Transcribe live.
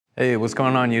Hey, what's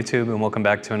going on YouTube, and welcome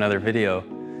back to another video.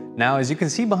 Now, as you can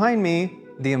see behind me,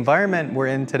 the environment we're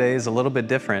in today is a little bit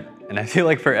different, and I feel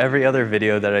like for every other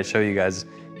video that I show you guys,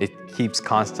 it keeps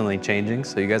constantly changing,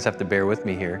 so you guys have to bear with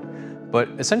me here. But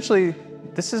essentially,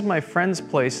 this is my friend's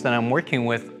place that I'm working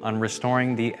with on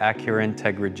restoring the Acura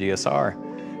Integra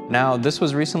GSR. Now, this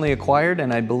was recently acquired,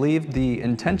 and I believe the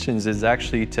intentions is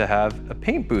actually to have a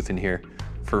paint booth in here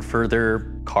for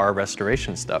further car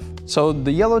restoration stuff. So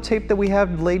the yellow tape that we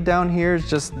have laid down here is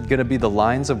just gonna be the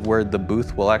lines of where the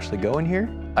booth will actually go in here.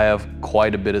 I have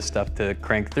quite a bit of stuff to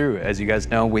crank through. As you guys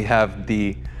know, we have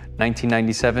the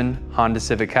 1997 Honda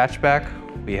Civic hatchback,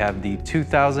 we have the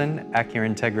 2000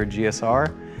 Acura Integra GSR,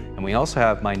 and we also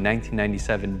have my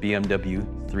 1997 BMW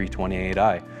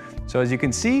 328i. So as you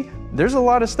can see, there's a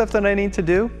lot of stuff that I need to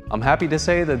do. I'm happy to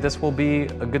say that this will be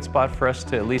a good spot for us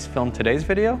to at least film today's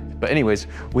video. But anyways,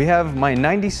 we have my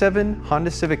 97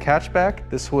 Honda Civic hatchback.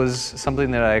 This was something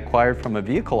that I acquired from a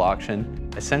vehicle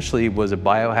auction. Essentially, it was a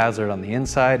biohazard on the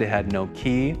inside. It had no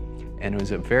key, and it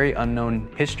was a very unknown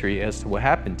history as to what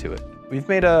happened to it. We've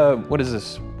made what is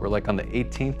this? We're like on the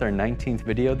 18th or 19th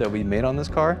video that we made on this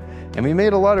car, and we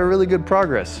made a lot of really good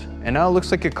progress. And now it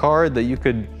looks like a car that you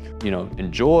could,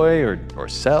 enjoy or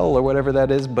sell or whatever that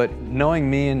is. But knowing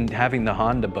me and having the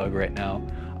Honda bug right now,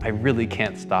 I really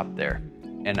can't stop there.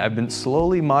 And I've been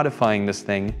slowly modifying this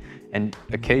thing and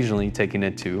occasionally taking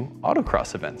it to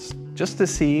autocross events just to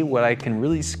see what I can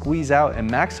really squeeze out and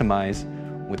maximize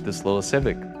with this little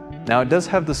Civic. Now, it does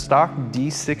have the stock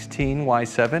D16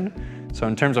 Y7. So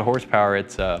in terms of horsepower,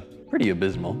 it's pretty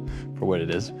abysmal for what it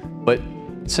is. But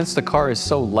since the car is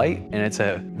so light and it's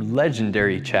a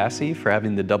legendary chassis for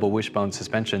having the double wishbone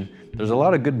suspension, there's a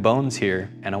lot of good bones here,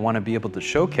 and I want to be able to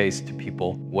showcase to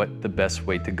people what the best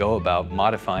way to go about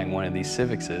modifying one of these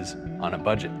Civics is on a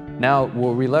budget. Now,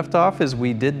 where we left off is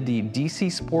we did the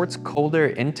DC Sports cold air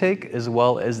intake as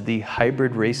well as the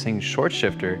hybrid racing short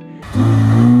shifter.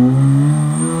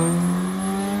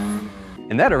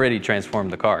 And that already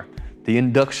transformed the car. The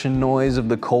induction noise of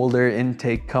the cold air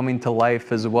intake coming to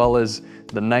life, as well as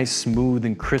the nice smooth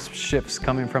and crisp shifts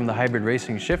coming from the hybrid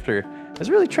racing shifter,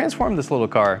 has really transformed this little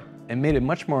car and made it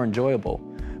much more enjoyable.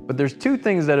 But there's two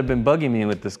things that have been bugging me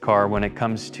with this car when it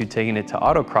comes to taking it to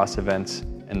autocross events.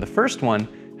 And the first one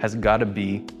has got to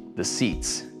be the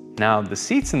seats. Now, the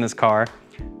seats in this car,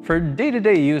 for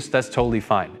day-to-day use, that's totally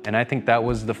fine. And I think that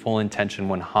was the full intention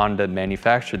when Honda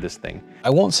manufactured this thing. I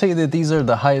won't say that these are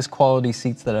the highest quality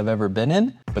seats that I've ever been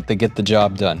in, but they get the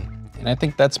job done. And I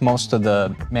think that's most of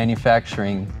the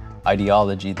manufacturing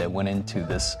ideology that went into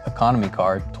this economy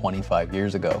car 25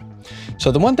 years ago.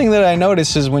 So the one thing that I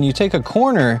notice is when you take a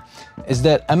corner is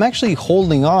that I'm actually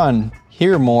holding on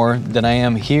here more than I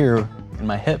am here in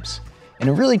my hips. And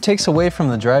it really takes away from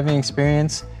the driving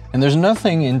experience. And there's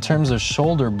nothing in terms of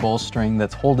shoulder bolstering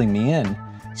that's holding me in.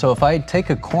 So if I take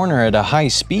a corner at a high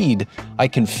speed, I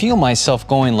can feel myself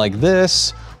going like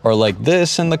this or like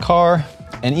this in the car.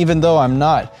 And even though I'm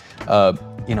not,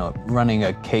 running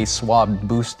a K-swab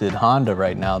boosted Honda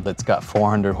right now that's got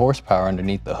 400 horsepower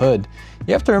underneath the hood,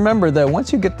 you have to remember that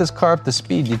once you get this car up to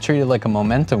speed, you treat it like a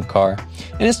momentum car.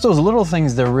 And it's those little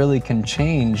things that really can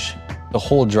change the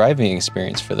whole driving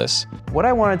experience for this. What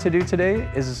I wanted to do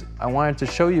today is I wanted to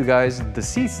show you guys the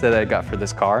seats that I got for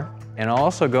this car, and I'll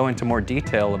also go into more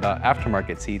detail about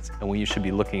aftermarket seats and what you should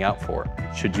be looking out for.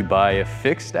 Should you buy a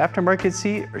fixed aftermarket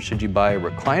seat, or should you buy a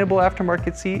reclinable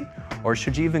aftermarket seat, or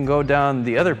should you even go down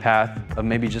the other path of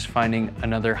maybe just finding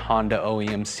another Honda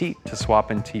OEM seat to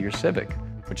swap into your Civic,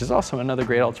 which is also another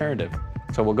great alternative.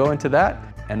 So we'll go into that.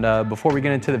 And before we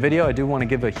get into the video, I do want to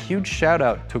give a huge shout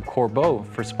out to Corbeau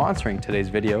for sponsoring today's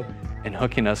video and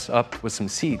hooking us up with some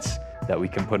seats that we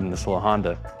can put in this little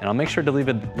Honda. And I'll make sure to leave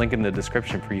a link in the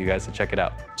description for you guys to check it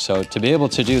out. So to be able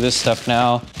to do this stuff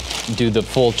now, do the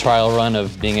full trial run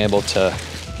of being able to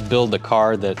build a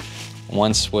car that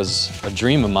once was a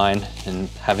dream of mine and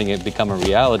having it become a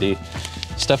reality,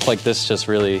 stuff like this just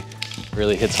really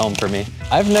hits home for me.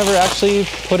 I've never actually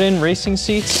put in racing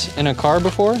seats in a car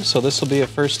before, so this will be a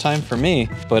first time for me.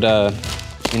 But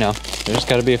there's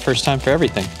gotta be a first time for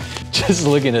everything. Just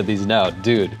looking at these now,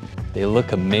 dude, they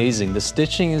look amazing. The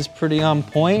stitching is pretty on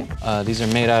point. These are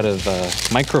made out of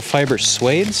microfiber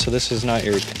suede, so this is not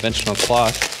your conventional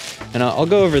cloth. And I'll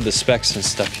go over the specs and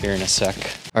stuff here in a sec.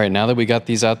 All right, now that we got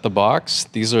these out the box,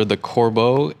 these are the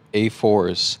Corbeau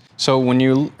A4s. So when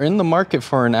you're in the market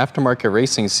for an aftermarket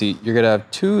racing seat, you're gonna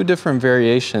have two different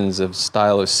variations of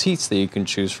style of seats that you can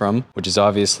choose from, which is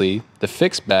obviously the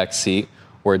fixed back seat,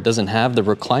 where it doesn't have the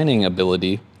reclining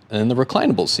ability, and then the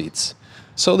reclinable seats.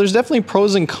 So there's definitely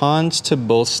pros and cons to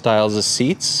both styles of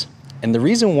seats. And the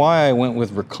reason why I went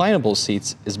with reclinable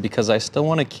seats is because I still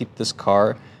want to keep this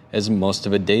car as most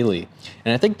of a daily.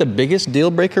 And I think the biggest deal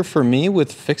breaker for me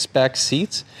with fixed back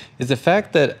seats is the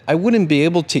fact that I wouldn't be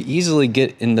able to easily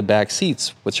get in the back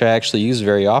seats, which I actually use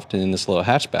very often in this little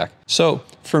hatchback. So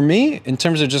for me, in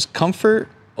terms of just comfort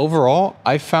overall,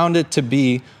 I found it to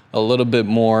be a little bit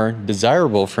more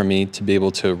desirable for me to be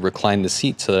able to recline the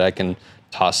seat so that I can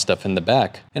toss stuff in the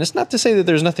back. And it's not to say that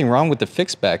there's nothing wrong with the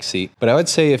fixed back seat, but I would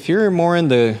say if you're more in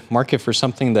the market for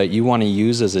something that you want to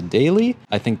use as a daily,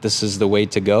 I think this is the way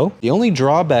to go. The only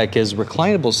drawback is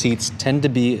reclinable seats tend to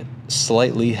be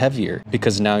slightly heavier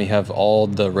because now you have all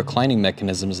the reclining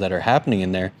mechanisms that are happening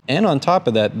in there. And on top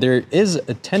of that, there is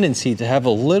a tendency to have a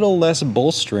little less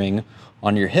bolstering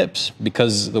on your hips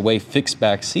because the way fixed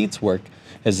back seats work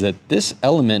is that this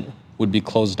element would be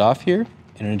closed off here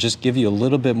and it'll just give you a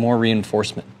little bit more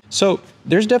reinforcement. So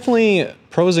there's definitely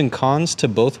pros and cons to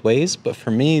both ways, but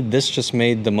for me, this just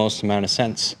made the most amount of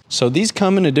sense. So these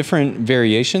come in different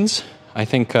variations. I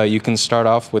think you can start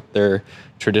off with their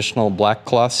traditional black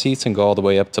cloth seats and go all the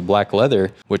way up to black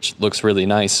leather, which looks really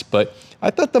nice. But I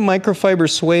thought the microfiber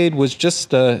suede was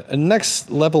just a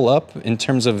next level up in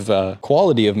terms of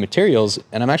quality of materials.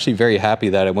 And I'm actually very happy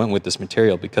that I went with this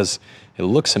material because it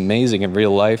looks amazing in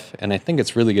real life. And I think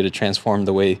it's really going to transform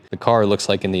the way the car looks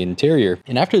like in the interior.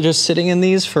 And after just sitting in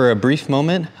these for a brief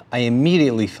moment, I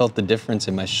immediately felt the difference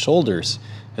in my shoulders,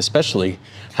 especially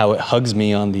how it hugs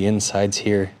me on the insides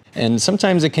here. And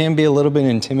sometimes it can be a little bit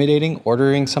intimidating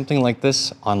ordering something like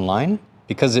this online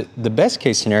because the best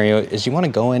case scenario is you want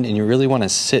to go in and you really want to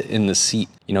sit in the seat,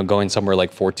 you know, going somewhere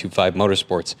like 425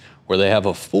 Motorsports where they have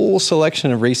a full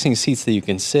selection of racing seats that you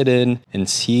can sit in and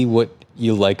see what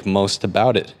you like most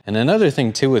about it. And another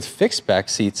thing too with fixed back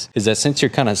seats is that since you're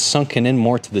kind of sunken in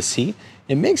more to the seat,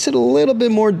 it makes it a little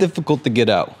bit more difficult to get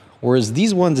out. Whereas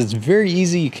these ones, it's very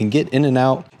easy, you can get in and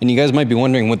out. And you guys might be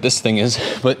wondering what this thing is,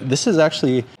 but this is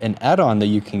actually an add-on that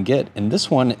you can get. And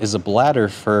this one is a bladder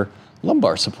for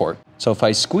lumbar support. So if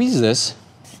I squeeze this,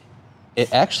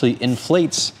 it actually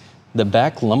inflates the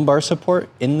back lumbar support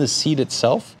in the seat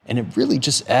itself. And it really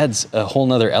just adds a whole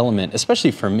nother element,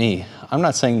 especially for me. I'm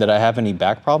not saying that I have any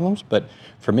back problems, but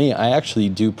for me, I actually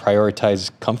do prioritize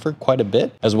comfort quite a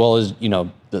bit, as well as, you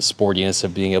know, the sportiness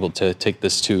of being able to take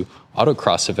this to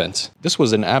autocross events. This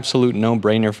was an absolute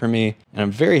no-brainer for me, and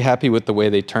I'm very happy with the way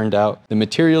they turned out. The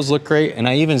materials look great, and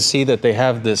I even see that they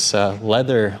have this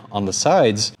leather on the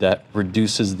sides that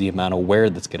reduces the amount of wear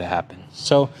that's gonna happen.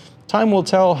 So time will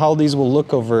tell how these will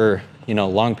look over, you know,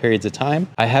 long periods of time.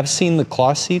 I have seen the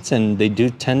cloth seats and they do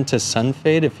tend to sun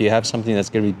fade if you have something that's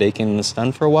going to be baking in the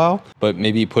sun for a while, but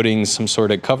maybe putting some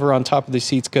sort of cover on top of the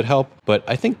seats could help. But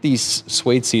I think these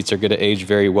suede seats are going to age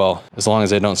very well as long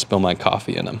as I don't spill my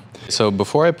coffee in them. So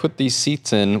before I put these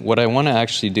seats in, what I want to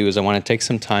actually do is I want to take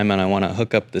some time and I want to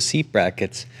hook up the seat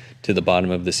brackets to the bottom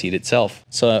of the seat itself.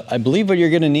 So I believe what you're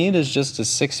gonna need is just a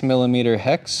 6mm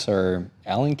hex or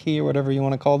Allen key or whatever you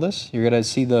wanna call this. You're gonna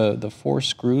see the 4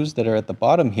 screws that are at the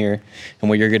bottom here. And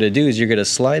what you're gonna do is you're gonna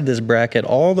slide this bracket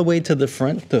all the way to the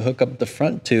front to hook up the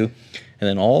front to, and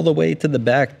then all the way to the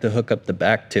back to hook up the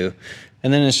back to.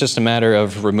 And then it's just a matter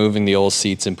of removing the old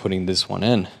seats and putting this one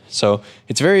in. So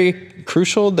it's very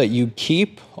crucial that you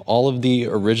keep all of the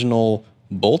original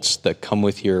bolts that come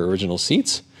with your original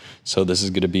seats. So this is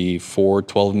going to be 4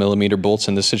 12mm bolts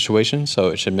in this situation, so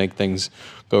it should make things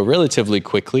go relatively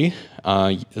quickly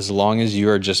as long as you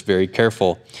are just very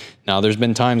careful. Now there's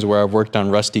been times where I've worked on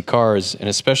rusty cars, and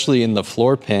especially in the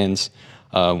floor pans,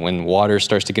 when water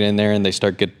starts to get in there and they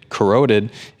start get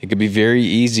corroded, it could be very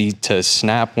easy to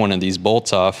snap one of these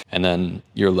bolts off and then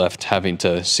you're left having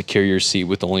to secure your seat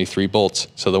with only 3 bolts.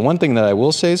 So the one thing that I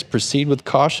will say is proceed with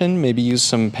caution, maybe use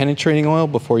some penetrating oil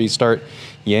before you start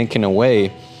yanking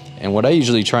away. And what I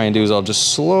usually try and do is I'll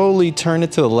just slowly turn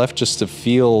it to the left just to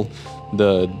feel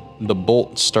the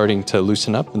bolt starting to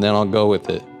loosen up, and then I'll go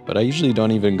with it. But I usually don't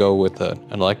even go with an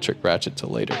electric ratchet till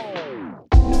later.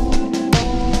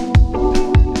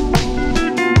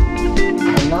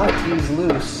 Knock these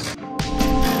loose.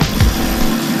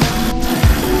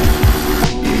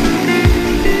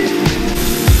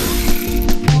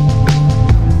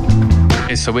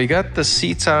 Okay, so we got the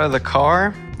seats out of the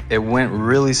car. It went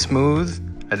really smooth.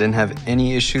 I didn't have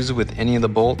any issues with any of the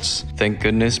bolts, thank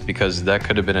goodness, because that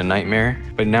could have been a nightmare.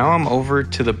 But now I'm over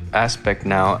to the aspect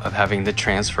now of having to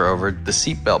transfer over the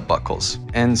seatbelt buckles.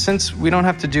 And since we don't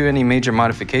have to do any major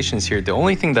modifications here, the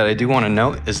only thing that I do want to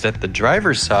note is that the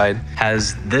driver's side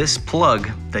has this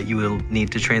plug that you will need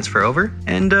to transfer over.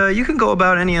 And you can go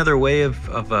about any other way of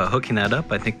hooking that up.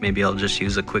 I think maybe I'll just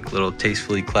use a quick little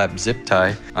tastefully clapped zip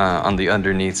tie on the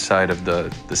underneath side of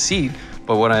the seat.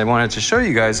 But what I wanted to show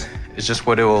you guys is just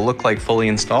what it will look like fully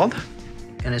installed.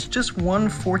 And it's just one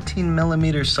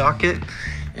 14mm socket.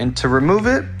 And to remove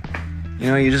it, you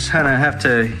know, you just kind of have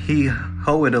to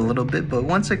hoe it a little bit, but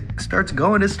once it starts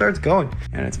going, it starts going.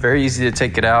 And it's very easy to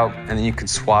take it out, and then you can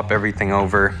swap everything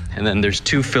over. And then there's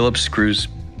 2 Phillips screws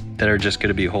that are just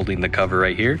gonna be holding the cover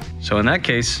right here. So in that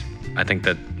case, I think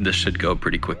that this should go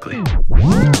pretty quickly.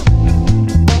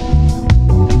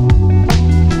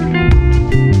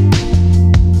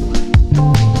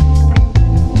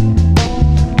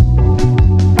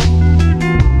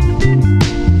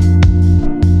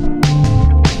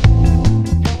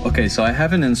 Okay, so I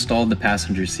haven't installed the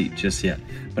passenger seat just yet,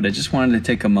 but I just wanted to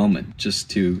take a moment just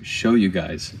to show you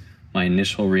guys my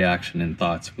initial reaction and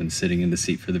thoughts when sitting in the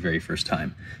seat for the very first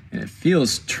time. And it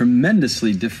feels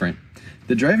tremendously different.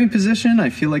 The driving position, I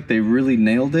feel like they really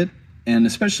nailed it. And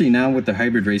especially now with the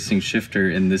hybrid racing shifter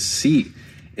in this seat,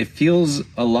 it feels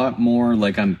a lot more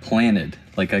like I'm planted.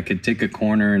 Like I could take a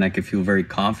corner and I could feel very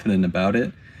confident about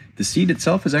it. The seat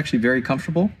itself is actually very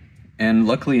comfortable. And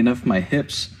luckily enough, my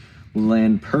hips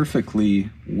land perfectly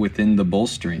within the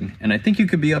bolstering. And I think you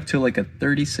could be up to like a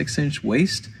 36-inch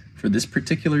waist for this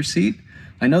particular seat.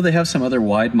 I know they have some other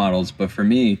wide models, but for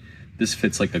me, this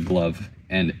fits like a glove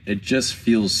and it just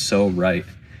feels so right.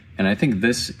 And I think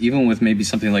this, even with maybe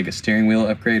something like a steering wheel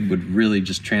upgrade, would really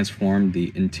just transform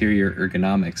the interior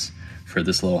ergonomics for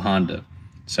this little Honda.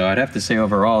 So I'd have to say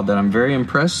overall that I'm very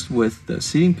impressed with the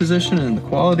seating position and the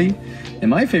quality. And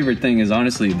my favorite thing is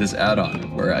honestly this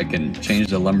add-on where I can change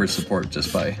the lumbar support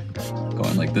just by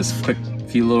going like this quick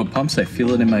few little pumps. I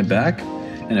feel it in my back.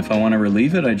 And if I want to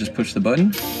relieve it, I just push the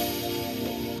button.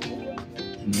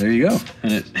 And there you go.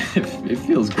 And it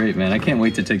feels great, man. I can't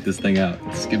wait to take this thing out.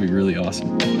 It's gonna be really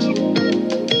awesome.